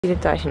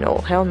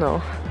No, hell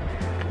no.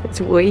 It's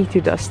way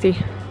too dusty.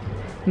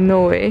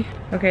 No way.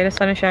 Okay, the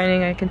sun is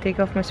shining. I can take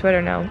off my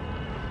sweater now.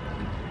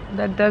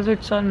 That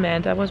desert sun,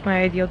 man, that was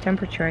my ideal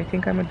temperature. I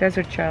think I'm a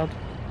desert child.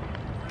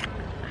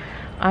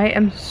 I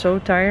am so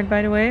tired,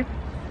 by the way.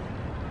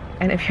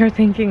 And if you're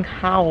thinking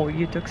how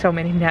you took so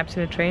many naps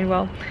in the train,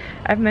 well,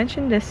 I've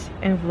mentioned this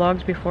in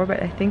vlogs before,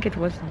 but I think it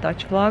was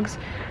Dutch vlogs.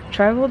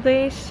 Travel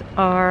days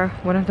are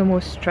one of the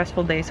most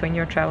stressful days when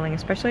you're traveling,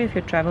 especially if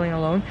you're traveling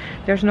alone.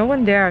 There's no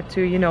one there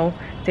to, you know,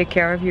 take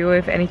care of you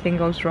if anything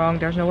goes wrong.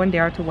 There's no one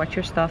there to watch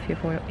your stuff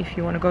if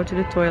you want to go to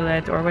the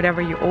toilet or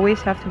whatever. You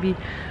always have to be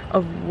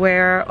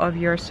aware of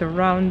your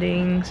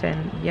surroundings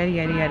and yada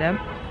yada yada.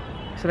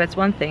 So that's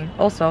one thing.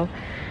 Also,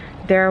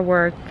 there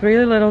were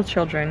 3 little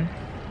children,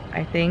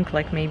 I think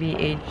like maybe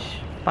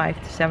age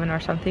 5 to 7 or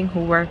something,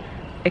 who were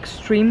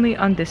extremely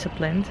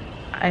undisciplined.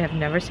 I have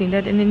never seen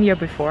that in India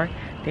before.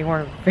 They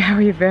were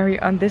very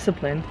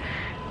undisciplined.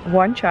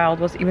 One child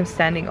was even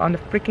standing on the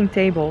freaking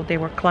table. They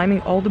were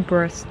climbing all the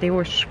berths. They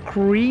were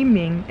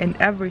screaming and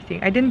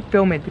everything. I didn't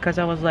film it because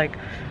I was like,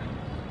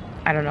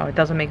 I don't know, it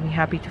doesn't make me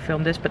happy to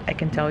film this, but I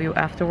can tell you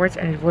afterwards.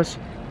 And it was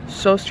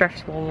so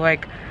stressful.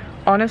 Like,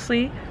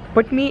 honestly,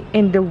 put me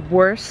in the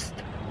worst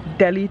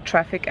Delhi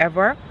traffic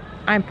ever.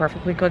 I'm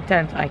perfectly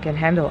content. I can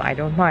handle, I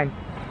don't mind.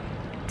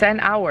 10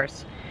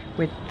 hours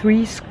with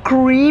 3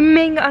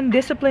 screaming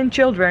undisciplined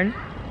children.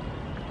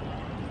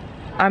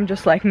 I'm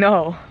just like,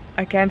 no,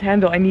 I can't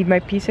handle. I need my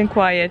peace and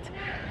quiet.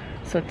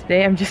 So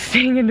today I'm just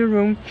staying in the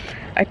room.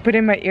 I put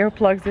in my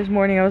earplugs this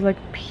morning. I was like,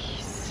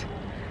 peace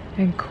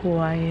and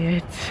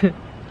quiet.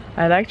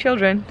 I like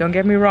children, don't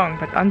get me wrong,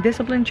 but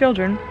undisciplined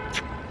children.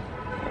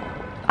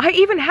 I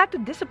even had to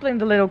discipline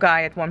the little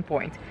guy at one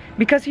point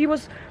because he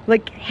was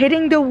like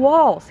hitting the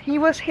walls. He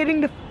was hitting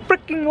the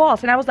freaking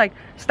walls, and I was like,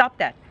 stop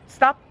that.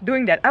 Stop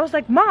doing that. I was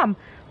like, Mom,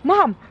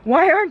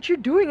 why aren't you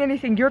doing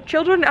anything? Your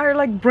children are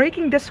like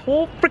breaking this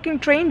whole freaking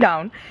train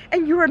down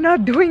and you are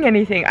not doing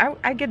anything.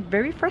 I get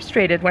very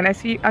frustrated when I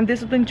see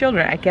undisciplined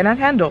children. I cannot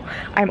handle.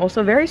 I'm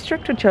also very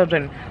strict with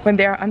children. When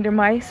they are under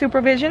my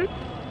supervision,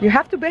 you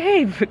have to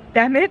behave,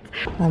 damn it.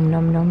 Nom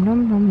nom nom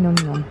nom nom nom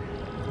nom.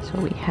 So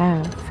we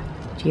have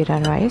jeera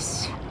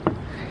rice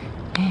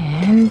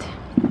and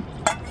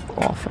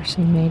all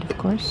freshly made, of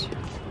course.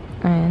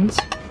 And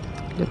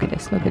look at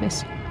this, look at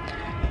this.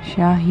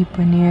 Shahi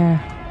paneer.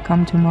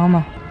 Come to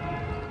mama.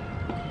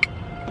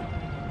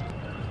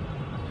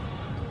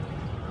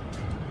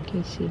 Can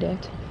you see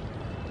that?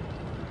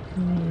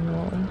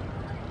 No.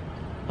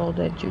 All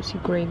that juicy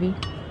gravy.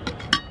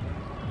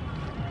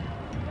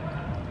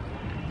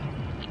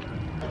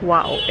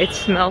 Wow, it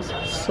smells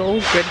so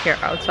good here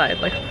outside,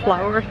 like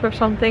flowers or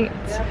something.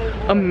 It's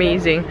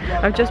amazing.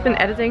 I've just been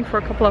editing for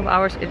a couple of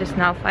hours. It is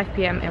now 5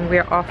 p.m. and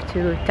we're off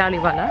to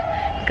Taliwala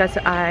because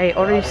I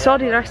already saw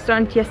the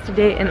restaurant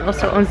yesterday, and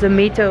also on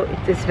Zomato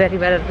it is very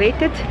well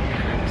rated.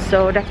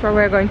 So that's where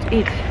we're going to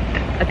eat.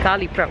 A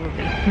thali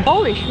probably.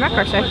 Holy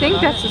schmeckers, I think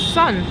that's the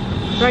sun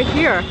right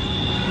here.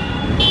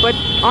 But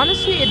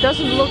honestly, it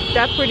doesn't look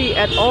that pretty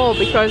at all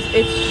because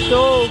it's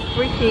so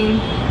freaking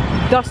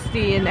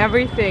dusty and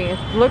everything. It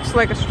looks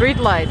like a street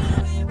light.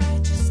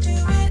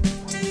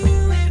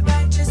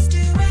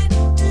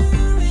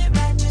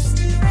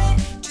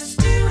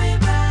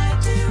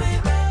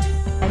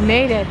 I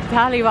made it,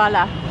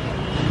 Taliwala.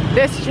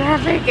 This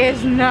traffic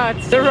is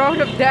nuts. The road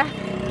of death.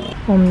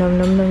 Nom nom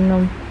nom nom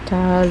nom.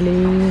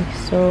 Thali.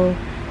 So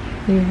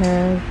we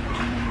have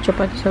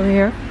chapatis over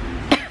here.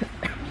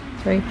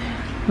 Sorry.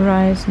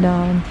 Rice,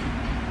 dal,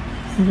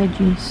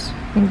 veggies.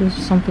 I think this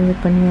is something with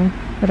paneer.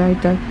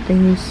 Raita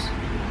thingies.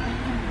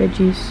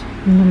 Veggies.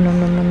 Nom nom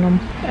nom nom nom.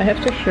 I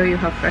have to show you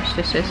how fresh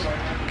this is.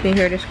 Can you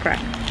hear this crack?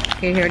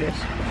 Can you hear this?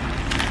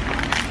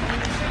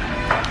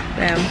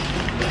 Bam.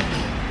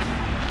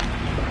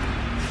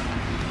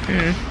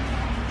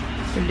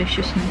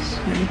 Deliciousness.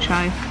 Let me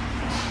try.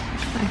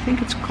 I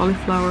think it's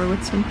cauliflower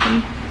with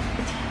something.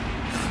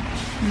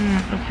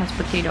 It has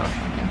potato or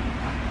something.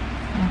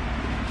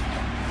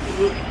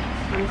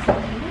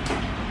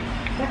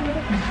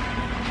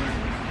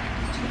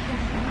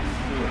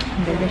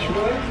 Delicious.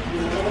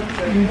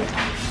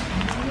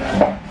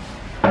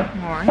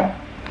 More.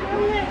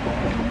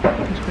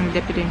 I'm just gonna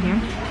dip it in here.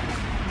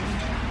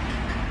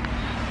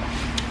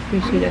 You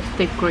see that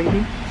thick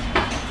gravy?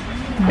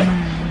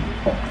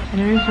 And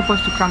you're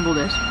supposed to crumble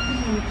this,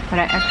 but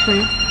I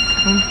actually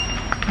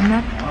I'm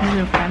not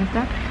really a fan of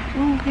that.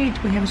 Oh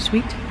wait, we have a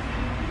sweet.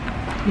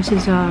 This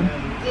is a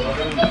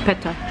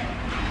petta,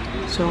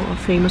 so a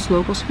famous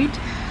local sweet.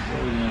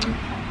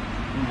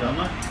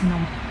 No.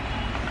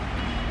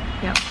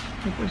 Yeah,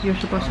 you're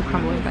supposed to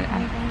crumble it, but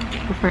I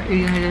prefer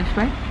eating it this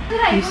way.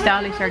 These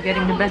thalis are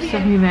getting the best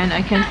of me, man.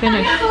 I can't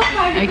finish.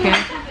 I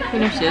can't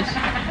finish this.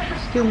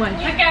 It's too much.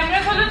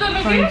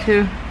 I'm going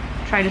to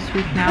try the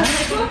sweet now.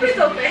 So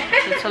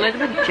it's a little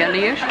bit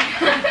jellyish.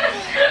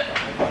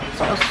 It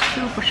smells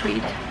super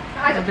sweet.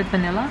 A little bit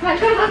vanilla.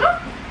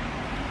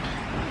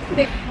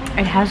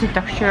 It has the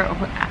texture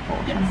of an apple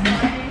or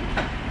something.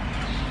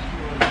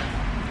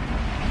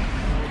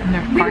 And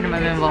there's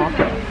cardamom involved.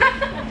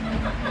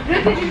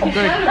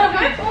 Good.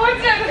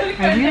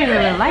 I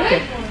really like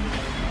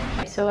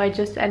it. So I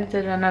just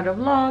edited another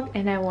vlog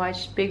and I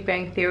watched Big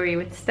Bang Theory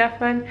with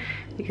Stefan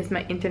because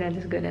my internet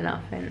is good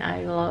enough and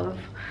I love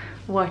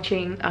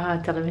watching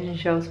television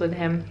shows with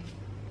him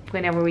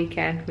whenever we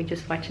can. We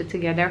just watch it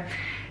together.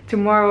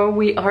 Tomorrow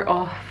we are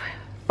off,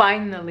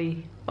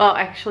 finally. Well,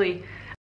 actually